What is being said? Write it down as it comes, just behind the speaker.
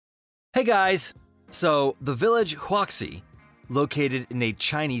Hey guys! So, the village Huaxi, located in a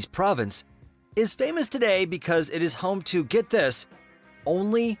Chinese province, is famous today because it is home to, get this,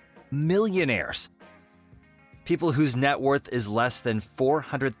 only millionaires. People whose net worth is less than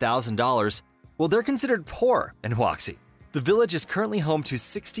 $400,000, well, they're considered poor in Huaxi. The village is currently home to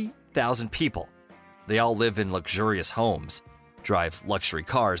 60,000 people. They all live in luxurious homes, drive luxury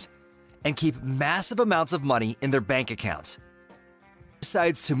cars, and keep massive amounts of money in their bank accounts.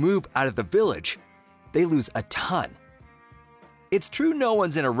 Decides to move out of the village, they lose a ton. It's true no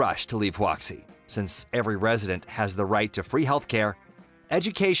one's in a rush to leave Huaxi, since every resident has the right to free healthcare,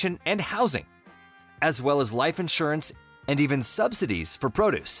 education, and housing, as well as life insurance and even subsidies for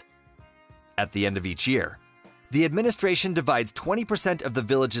produce. At the end of each year, the administration divides 20% of the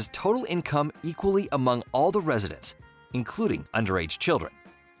village's total income equally among all the residents, including underage children.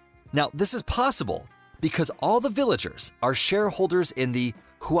 Now, this is possible because all the villagers are shareholders in the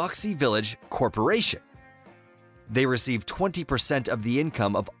Huaxi Village Corporation. They receive 20% of the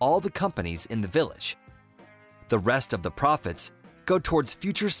income of all the companies in the village. The rest of the profits go towards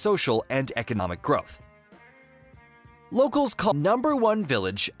future social and economic growth. Locals call #1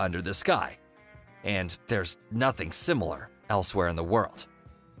 village under the sky, and there's nothing similar elsewhere in the world.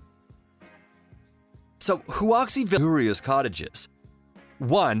 So, Huaxi Village cottages,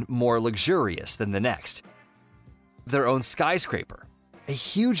 one more luxurious than the next. Their own skyscraper, a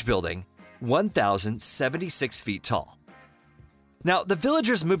huge building, 1,076 feet tall. Now, the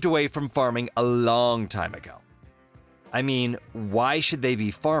villagers moved away from farming a long time ago. I mean, why should they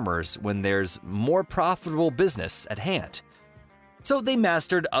be farmers when there's more profitable business at hand? So they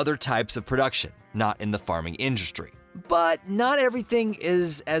mastered other types of production, not in the farming industry. But not everything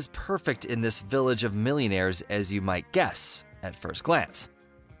is as perfect in this village of millionaires as you might guess at first glance.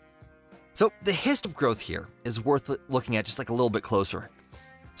 So the history of growth here is worth looking at just a little bit closer.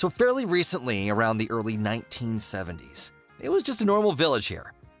 So fairly recently, around the early 1970s, it was just a normal village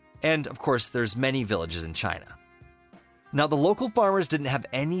here. And of course, there's many villages in China. Now, the local farmers didn't have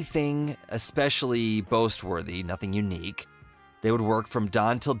anything especially boastworthy, nothing unique. They would work from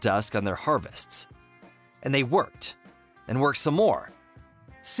dawn till dusk on their harvests. And they worked, and worked some more,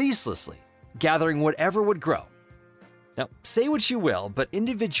 ceaselessly, gathering whatever would grow. Now, say what you will, but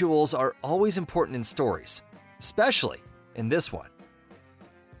individuals are always important in stories, especially in this one.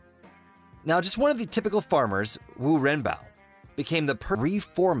 Now, just one of the typical farmers, Wu Renbao, became the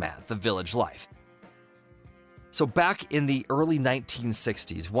reformat the village life. So back in the early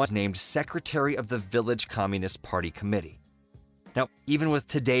 1960s, one was named Secretary of the Village Communist Party Committee. Now, even with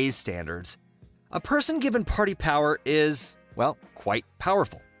today's standards, a person given party power is, well, quite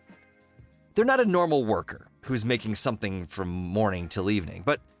powerful. They're not a normal worker who's making something from morning till evening,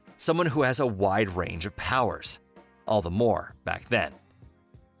 but someone who has a wide range of powers, all the more back then.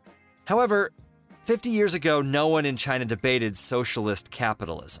 However, 50 years ago, no one in China debated socialist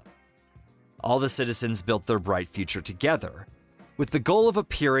capitalism. All the citizens built their bright future together, with the goal of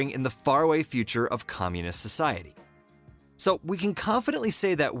appearing in the faraway future of communist society. So we can confidently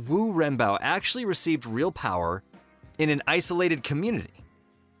say that Wu Renbao actually received real power in an isolated community.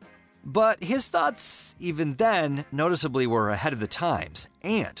 But his thoughts, even then, noticeably were ahead of the times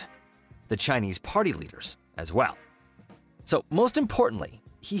and the Chinese party leaders as well. So most importantly,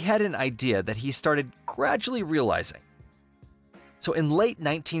 he had an idea that he started gradually realizing. So in late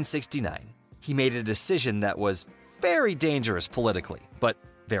 1969, he made a decision that was very dangerous politically, but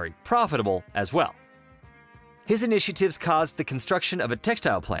very profitable as well. His initiatives caused the construction of a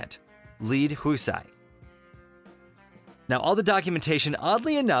textile plant, Lead Huaxi. Now, all the documentation,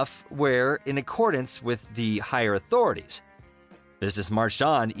 oddly enough, were in accordance with the higher authorities. Business marched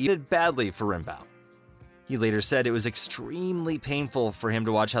on, even badly for Renbao. He later said it was extremely painful for him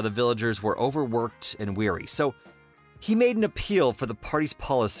to watch how the villagers were overworked and weary, so he made an appeal for the party's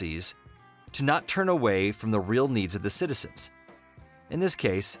policies to not turn away from the real needs of the citizens. In this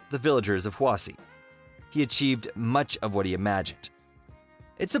case, the villagers of Huaxi. He achieved much of what he imagined.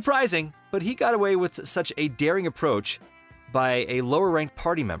 It's surprising, but he got away with such a daring approach by a lower-ranked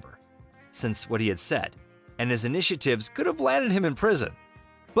party member, since what he had said, and his initiatives could have landed him in prison.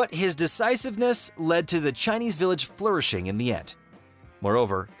 But his decisiveness led to the Chinese village flourishing in the end.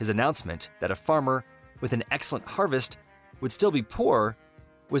 Moreover, his announcement that a farmer with an excellent harvest would still be poor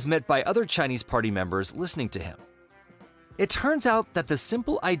was met by other Chinese party members listening to him. It turns out that the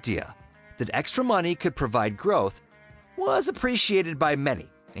simple idea that extra money could provide growth was appreciated by many,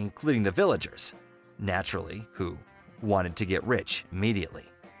 including the villagers, naturally, who wanted to get rich immediately.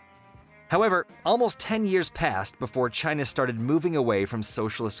 However, almost 10 years passed before China started moving away from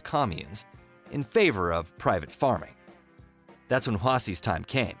socialist communes in favor of private farming. That's when Huaxi's time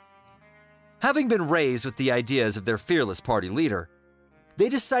came. Having been raised with the ideas of their fearless party leader, they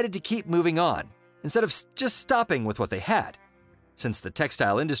decided to keep moving on instead of just stopping with what they had, since the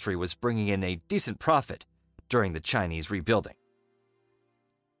textile industry was bringing in a decent profit during the Chinese rebuilding.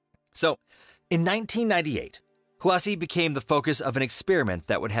 So, in 1998, Huaxi became the focus of an experiment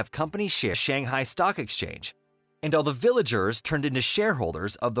that would have companies share Shanghai Stock Exchange, and all the villagers turned into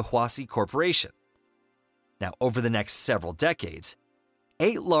shareholders of the Huaxi Corporation. Now, over the next several decades,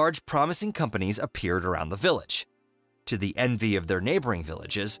 8 large promising companies appeared around the village. To the envy of their neighboring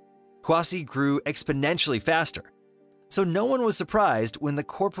villages, Huaxi grew exponentially faster, so no one was surprised when the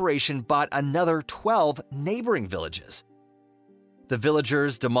corporation bought another 12 neighboring villages. The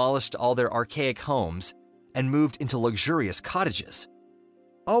villagers demolished all their archaic homes and moved into luxurious cottages.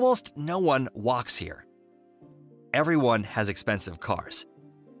 Almost no one walks here. Everyone has expensive cars,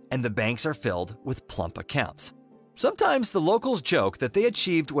 and the banks are filled with plump accounts. Sometimes the locals joke that they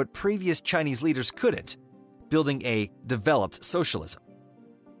achieved what previous Chinese leaders couldn't, building a developed socialism.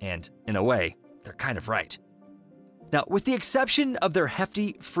 And in a way, they're kind of right. Now, with the exception of their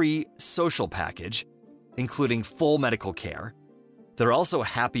hefty free social package, including full medical care, they're also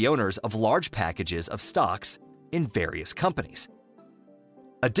happy owners of large packages of stocks in various companies.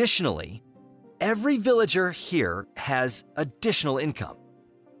 Additionally, every villager here has additional income.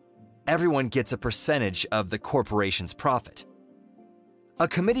 Everyone gets a percentage of the corporation's profit. A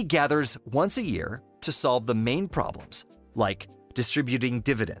committee gathers once a year to solve the main problems, like distributing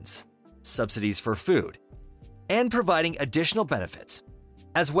dividends, subsidies for food, and providing additional benefits,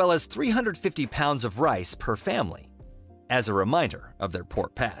 as well as 350 pounds of rice per family, as a reminder of their poor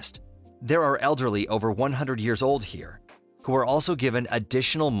past. There are elderly over 100 years old here who are also given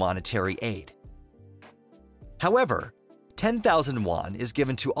additional monetary aid. However, 10,000 won is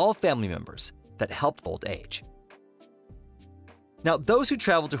given to all family members that helped old age. Now, those who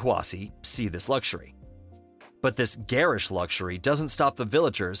travel to Huaxi see this luxury. But this garish luxury doesn't stop the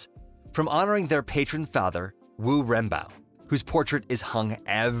villagers from honoring their patron father, Wu Renbao, whose portrait is hung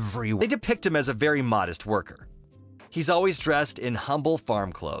everywhere. They depict him as a very modest worker. He's always dressed in humble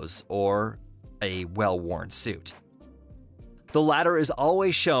farm clothes or a well-worn suit. The latter is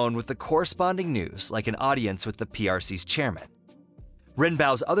always shown with the corresponding news, like an audience with the PRC's chairman.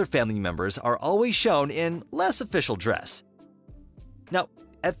 Renbao's other family members are always shown in less official dress. Now,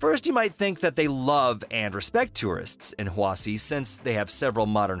 at first you might think that they love and respect tourists in Huaxi since they have several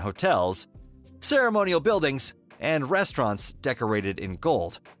modern hotels, ceremonial buildings, and restaurants decorated in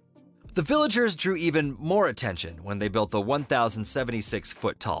gold. The villagers drew even more attention when they built the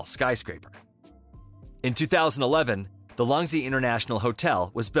 1,076-foot-tall skyscraper. In 2011, the Huaxi International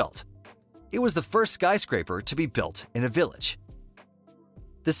Hotel was built. It was the first skyscraper to be built in a village.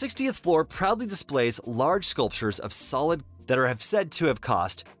 The 60th floor proudly displays large sculptures of solid that are said to have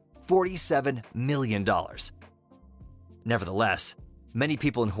cost $47 million. Nevertheless, many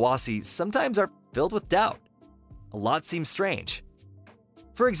people in Huaxi sometimes are filled with doubt. A lot seems strange.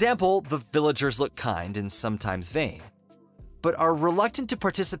 For example, the villagers look kind and sometimes vain, but are reluctant to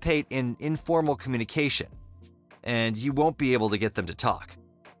participate in informal communication, and you won't be able to get them to talk,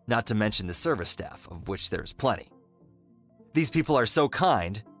 not to mention the service staff, of which there's plenty. These people are so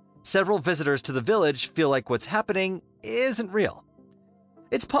kind, several visitors to the village feel like what's happening isn't real.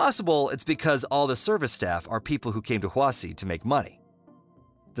 It's possible it's because all the service staff are people who came to Huaxi to make money.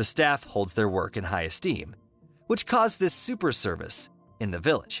 The staff holds their work in high esteem, which caused this super service in the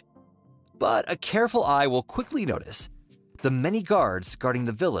village. But a careful eye will quickly notice the many guards guarding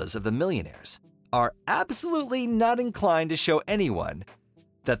the villas of the millionaires are absolutely not inclined to show anyone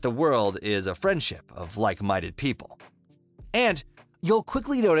that the world is a friendship of like-minded people. And you'll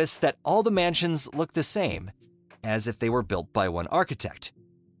quickly notice that all the mansions look the same, as if they were built by one architect.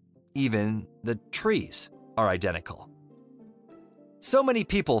 Even the trees are identical. So many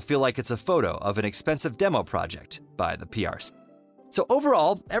people feel like it's a photo of an expensive demo project by the PRC. So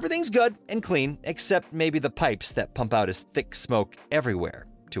overall, everything's good and clean, except maybe the pipes that pump out as thick smoke everywhere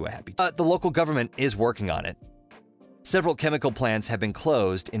to a happy. The local government is working on it. Several chemical plants have been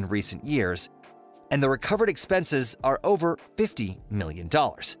closed in recent years, and the recovered expenses are over $50 million.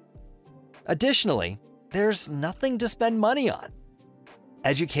 Additionally, there's nothing to spend money on.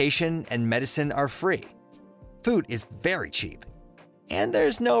 Education and medicine are free. Food is very cheap. And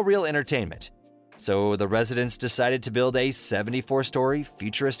there's no real entertainment. So the residents decided to build a 74-story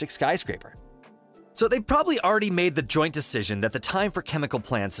futuristic skyscraper. So they probably already made the joint decision that the time for chemical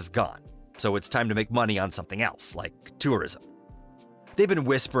plants is gone. So it's time to make money on something else, like tourism. They've been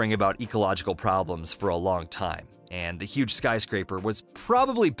whispering about ecological problems for a long time, and the huge skyscraper was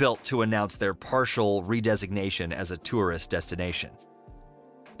probably built to announce their partial redesignation as a tourist destination.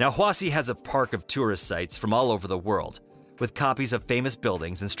 Now, Huaxi has a park of tourist sites from all over the world, with copies of famous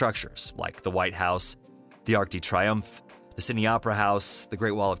buildings and structures like the White House, the Arc de Triomphe, the Sydney Opera House, the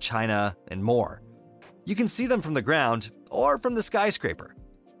Great Wall of China, and more. You can see them from the ground or from the skyscraper,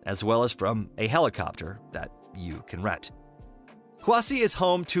 as well as from a helicopter that you can rent. Huaxi is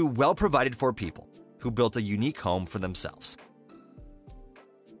home to well-provided-for people who built a unique home for themselves.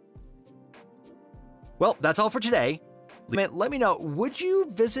 Well, that's all for today. Let me know, would you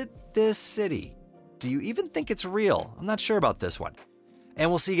visit this city? Do you even think it's real? I'm not sure about this one.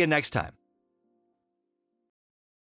 And we'll see you again next time